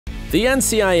The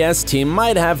NCIS team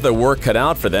might have their work cut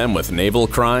out for them with naval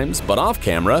crimes, but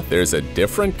off-camera, there's a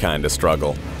different kind of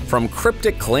struggle. From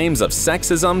cryptic claims of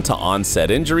sexism to on-set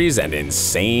injuries and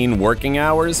insane working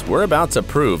hours, we're about to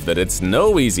prove that it's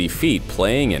no easy feat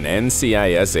playing an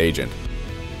NCIS agent.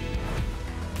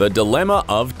 The dilemma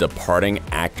of departing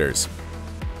actors.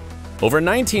 Over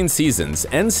 19 seasons,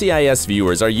 NCIS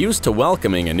viewers are used to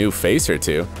welcoming a new face or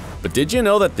two. But did you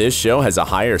know that this show has a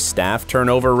higher staff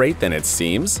turnover rate than it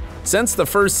seems? Since the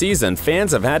first season,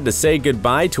 fans have had to say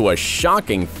goodbye to a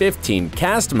shocking 15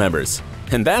 cast members.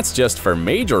 And that's just for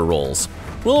major roles.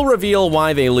 We'll reveal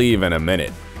why they leave in a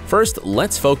minute. First,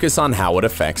 let's focus on how it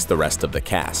affects the rest of the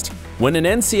cast. When an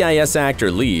NCIS actor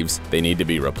leaves, they need to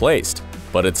be replaced.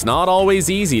 But it's not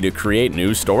always easy to create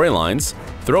new storylines.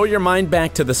 Throw your mind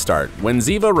back to the start, when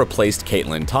Ziva replaced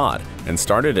Caitlyn Todd and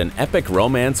started an epic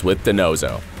romance with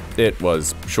Donoso. It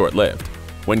was short-lived.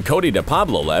 When Cote de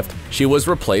Pablo left, she was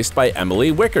replaced by Emily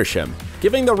Wickersham,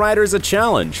 giving the writers a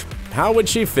challenge. How would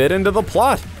she fit into the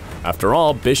plot? After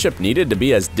all, Bishop needed to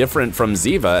be as different from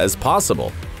Ziva as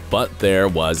possible. But there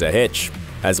was a hitch.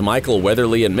 As Michael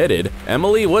Weatherly admitted,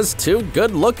 Emily was too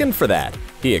good-looking for that.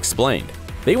 He explained.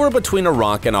 They were between a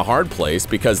rock and a hard place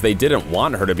because they didn't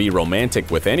want her to be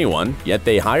romantic with anyone, yet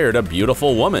they hired a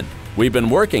beautiful woman. We've been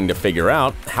working to figure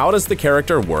out, how does the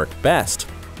character work best?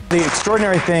 The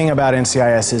extraordinary thing about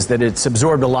NCIS is that it's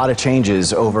absorbed a lot of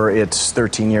changes over its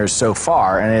 13 years so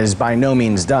far, and it is by no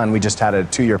means done. We just had a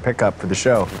 2-year pickup for the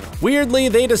show. Weirdly,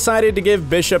 they decided to give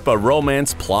Bishop a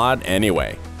romance plot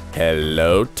anyway.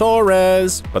 Hello,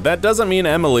 Torres! But that doesn't mean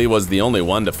Emily was the only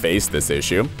one to face this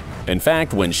issue. In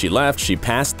fact, when she left, she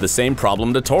passed the same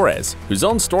problem to Torres, whose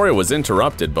own story was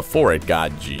interrupted before it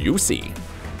got juicy.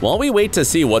 While we wait to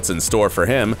see what's in store for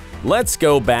him, let's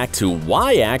go back to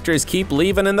why actors keep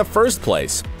leaving in the first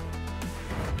place.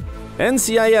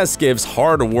 NCIS gives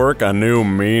hard work a new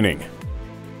meaning.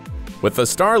 With the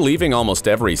star leaving almost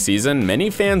every season, many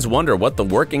fans wonder what the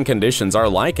working conditions are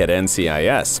like at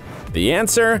NCIS. The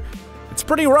answer? It's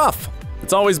pretty rough.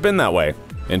 It's always been that way.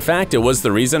 In fact, it was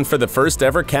the reason for the first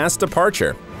ever cast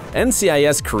departure.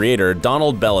 NCIS creator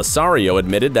Donald Belisario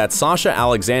admitted that Sasha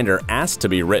Alexander asked to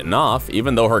be written off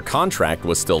even though her contract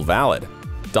was still valid.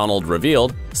 Donald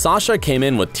revealed, Sasha came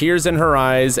in with tears in her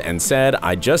eyes and said,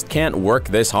 "I just can't work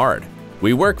this hard.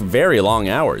 We work very long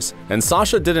hours, and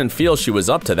Sasha didn't feel she was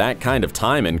up to that kind of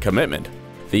time and commitment."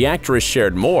 The actress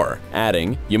shared more,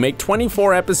 adding, "You make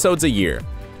 24 episodes a year.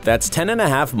 That's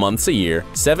 10.5 months a year,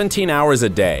 17 hours a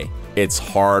day. It's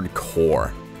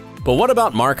hardcore." But what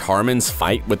about Mark Harmon's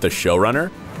fight with the showrunner?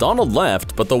 Donald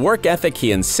left, but the work ethic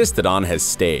he insisted on has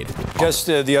stayed. Just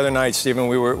the other night, Stephen,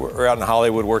 we were out in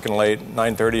Hollywood working late,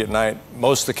 9:30 at night.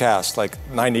 Most of the cast, like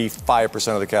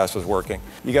 95% of the cast was working.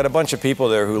 You got a bunch of people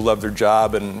there who love their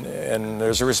job, and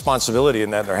there's a responsibility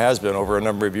in that, and there has been over a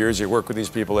number of years. You work with these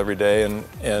people every day,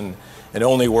 and it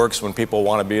only works when people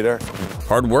want to be there.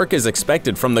 Hard work is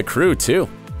expected from the crew, too.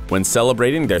 When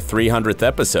celebrating their 300th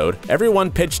episode, everyone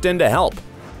pitched in to help.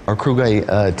 Our crew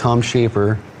guy, Tom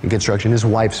Schaefer, in construction, his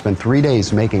wife spent 3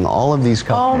 days making all of these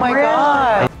cups. Oh my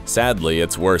God! Sadly,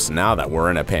 it's worse now that we're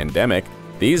in a pandemic.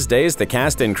 These days, the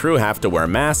cast and crew have to wear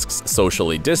masks,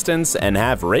 socially distance, and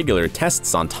have regular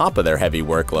tests on top of their heavy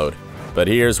workload. But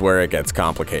here's where it gets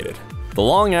complicated. The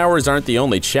long hours aren't the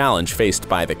only challenge faced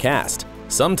by the cast.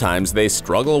 Sometimes they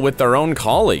struggle with their own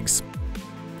colleagues.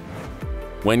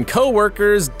 When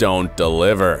co-workers don't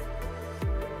deliver.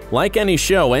 Like any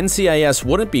show, NCIS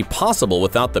wouldn't be possible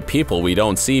without the people we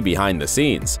don't see behind the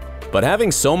scenes. But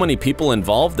having so many people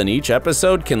involved in each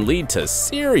episode can lead to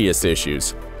serious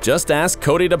issues. Just ask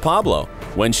Cote de Pablo.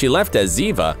 When she left as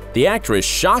Ziva, the actress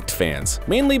shocked fans,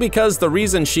 mainly because the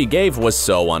reason she gave was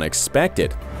so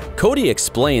unexpected. Cote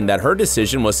explained that her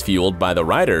decision was fueled by the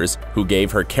writers, who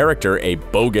gave her character a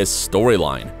bogus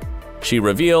storyline. She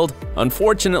revealed,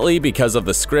 "Unfortunately, because of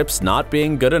the scripts not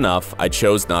being good enough, I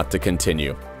chose not to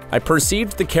continue. I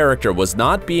perceived the character was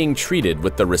not being treated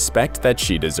with the respect that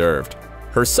she deserved."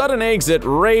 Her sudden exit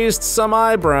raised some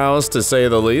eyebrows, to say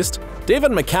the least.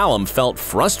 David McCallum felt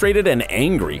frustrated and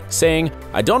angry, saying,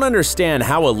 "I don't understand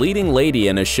how a leading lady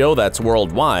in a show that's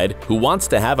worldwide, who wants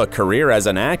to have a career as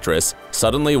an actress,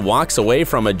 suddenly walks away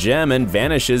from a gem and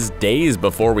vanishes days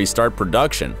before we start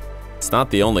production." It's not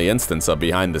the only instance of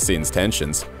behind-the-scenes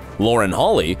tensions. Lauren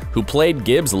Hawley, who played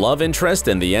Gibbs' love interest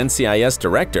in the NCIS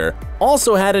director,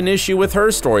 also had an issue with her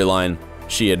storyline.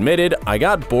 She admitted, "I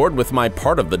got bored with my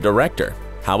part of the director."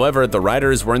 However, the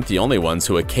writers weren't the only ones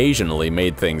who occasionally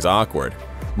made things awkward.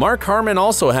 Mark Harmon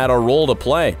also had a role to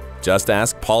play. Just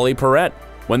ask Polly Perrette.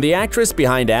 When the actress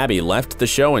behind Abby left the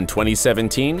show in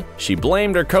 2017, she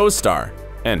blamed her co-star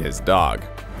and his dog.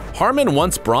 Harmon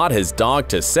once brought his dog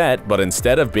to set, but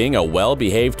instead of being a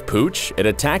well-behaved pooch, it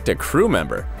attacked a crew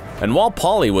member. And while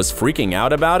Polly was freaking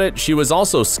out about it, she was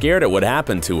also scared it would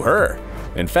happen to her.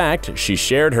 In fact, she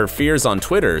shared her fears on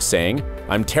Twitter, saying,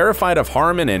 "I'm terrified of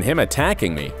Harmon and him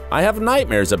attacking me. I have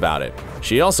nightmares about it."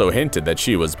 She also hinted that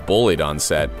she was bullied on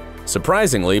set.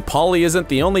 Surprisingly, Polly isn't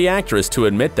the only actress to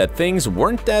admit that things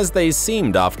weren't as they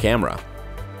seemed off camera.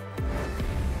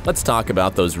 Let's talk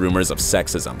about those rumors of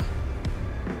sexism.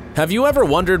 Have you ever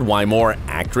wondered why more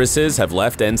actresses have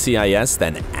left NCIS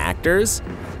than actors?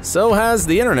 So has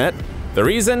the internet. The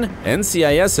reason?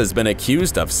 NCIS has been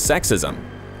accused of sexism.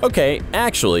 Okay,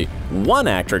 actually, one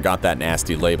actor got that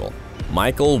nasty label,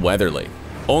 Michael Weatherly.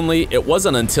 Only it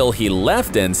wasn't until he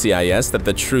left NCIS that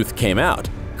the truth came out,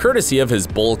 courtesy of his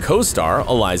Bull co-star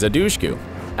Eliza Dushku.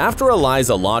 After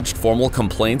Eliza lodged formal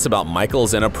complaints about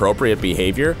Michael's inappropriate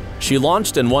behavior, she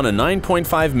launched and won a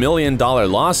 $9.5 million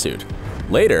lawsuit.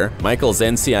 Later, Michael's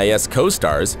NCIS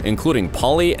co-stars, including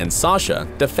Polly and Sasha,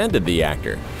 defended the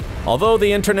actor. Although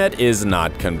the internet is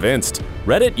not convinced,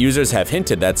 Reddit users have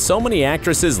hinted that so many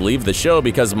actresses leave the show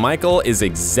because Michael is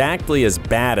exactly as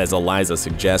bad as Eliza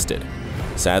suggested.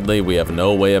 Sadly, we have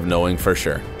no way of knowing for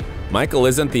sure. Michael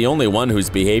isn't the only one whose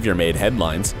behavior made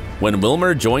headlines. When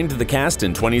Wilmer joined the cast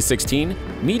in 2016,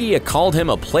 media called him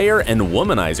a player and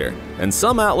womanizer, and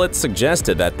some outlets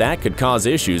suggested that that could cause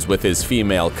issues with his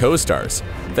female co-stars.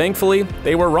 Thankfully,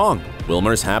 they were wrong.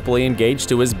 Wilmer's happily engaged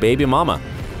to his baby mama.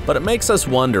 But it makes us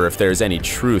wonder if there's any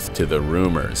truth to the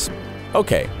rumors.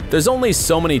 Okay, there's only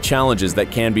so many challenges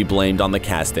that can be blamed on the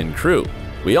cast and crew.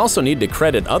 We also need to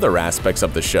credit other aspects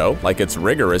of the show, like its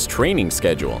rigorous training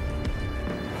schedule.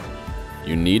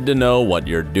 You need to know what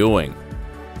you're doing.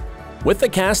 With the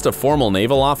cast of formal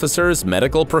naval officers,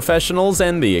 medical professionals,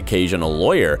 and the occasional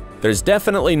lawyer, there's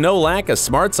definitely no lack of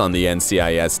smarts on the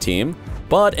NCIS team.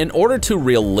 But in order to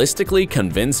realistically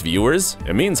convince viewers,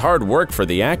 it means hard work for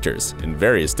the actors in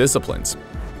various disciplines.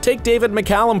 Take David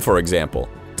McCallum, for example.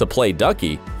 To play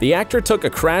Ducky, the actor took a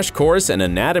crash course in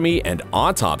anatomy and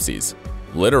autopsies.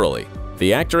 Literally.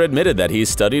 The actor admitted that he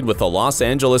studied with the Los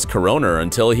Angeles coroner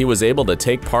until he was able to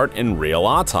take part in real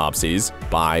autopsies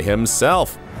by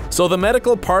himself. So the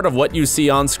medical part of what you see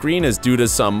on screen is due to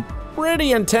some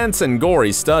pretty intense and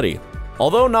gory study.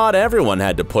 Although not everyone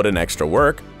had to put in extra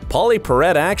work, Polly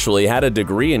Perrette actually had a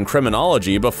degree in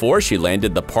criminology before she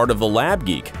landed the part of the lab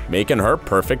geek, making her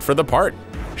perfect for the part.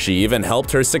 She even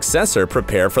helped her successor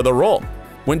prepare for the role.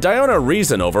 When Diona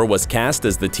Reasonover was cast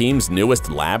as the team's newest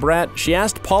lab rat, she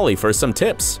asked Polly for some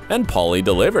tips, and Polly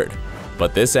delivered.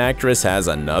 But this actress has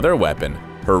another weapon.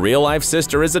 Her real-life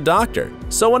sister is a doctor,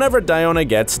 so whenever Diona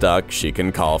gets stuck, she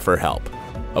can call for help.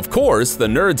 Of course, the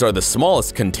nerds are the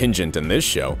smallest contingent in this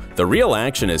show. The real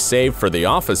action is saved for the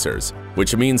officers,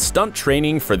 which means stunt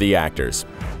training for the actors.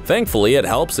 Thankfully, it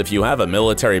helps if you have a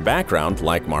military background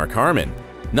like Mark Harmon.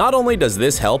 Not only does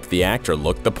this help the actor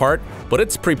look the part, but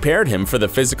it's prepared him for the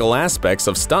physical aspects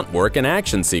of stunt work and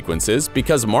action sequences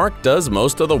because Mark does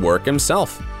most of the work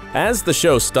himself. As the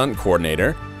show's stunt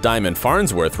coordinator, Diamond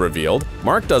Farnsworth revealed,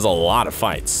 Mark does a lot of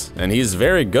fights, and he's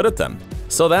very good at them.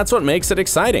 So that's what makes it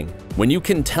exciting. When you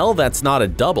can tell that's not a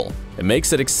double, it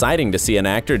makes it exciting to see an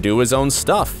actor do his own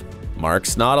stuff.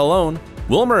 Mark's not alone.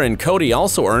 Wilmer and Cody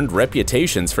also earned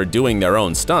reputations for doing their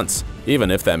own stunts,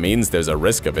 even if that means there's a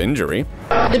risk of injury.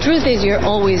 The truth is you're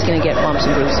always going to get bumps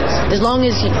and bruises. As long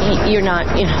as you're not,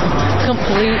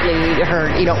 completely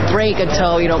hurt, you don't break a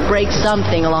toe, you don't break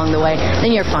something along the way,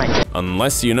 then you're fine.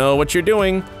 Unless you know what you're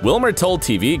doing. Wilmer told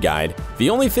TV Guide, "The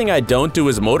only thing I don't do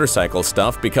is motorcycle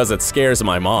stuff because it scares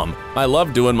my mom. I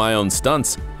love doing my own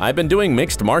stunts. I've been doing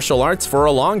mixed martial arts for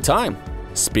a long time."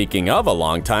 Speaking of a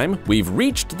long time, we've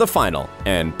reached the final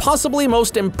and possibly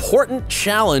most important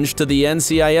challenge to the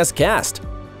NCIS cast.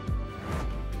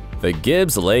 The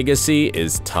Gibbs legacy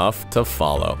is tough to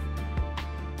follow.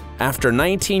 After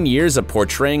 19 years of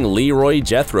portraying Leroy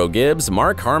Jethro Gibbs,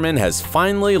 Mark Harmon has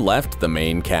finally left the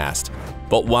main cast.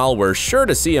 But while we're sure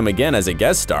to see him again as a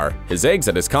guest star, his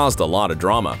exit has caused a lot of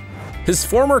drama. His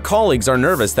former colleagues are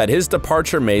nervous that his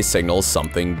departure may signal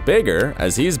something bigger,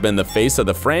 as he's been the face of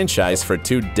the franchise for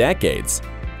 2 decades.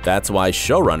 That's why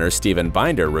showrunner Steven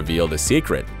Binder revealed a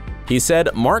secret. He said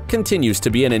Mark continues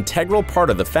to be an integral part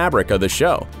of the fabric of the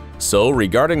show. So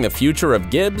regarding the future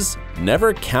of Gibbs,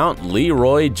 never count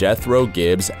Leroy Jethro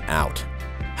Gibbs out.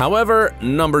 However,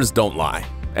 numbers don't lie.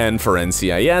 And for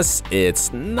NCIS,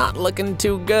 it's not looking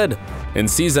too good. In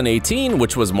season 18,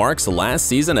 which was Mark's last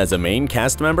season as a main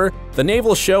cast member, the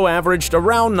naval show averaged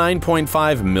around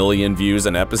 9.5 million views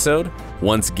an episode.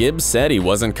 Once Gibbs said he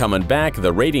wasn't coming back,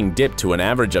 the rating dipped to an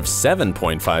average of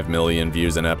 7.5 million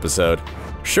views an episode.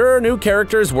 Sure, new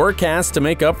characters were cast to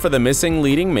make up for the missing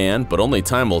leading man, but only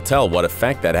time will tell what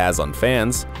effect that has on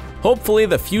fans. Hopefully,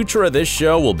 the future of this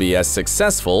show will be as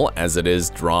successful as it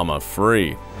is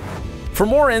drama-free. For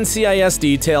more NCIS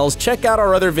details, check out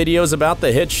our other videos about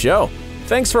the hit show.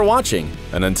 Thanks for watching,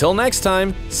 and until next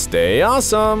time, stay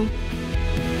awesome!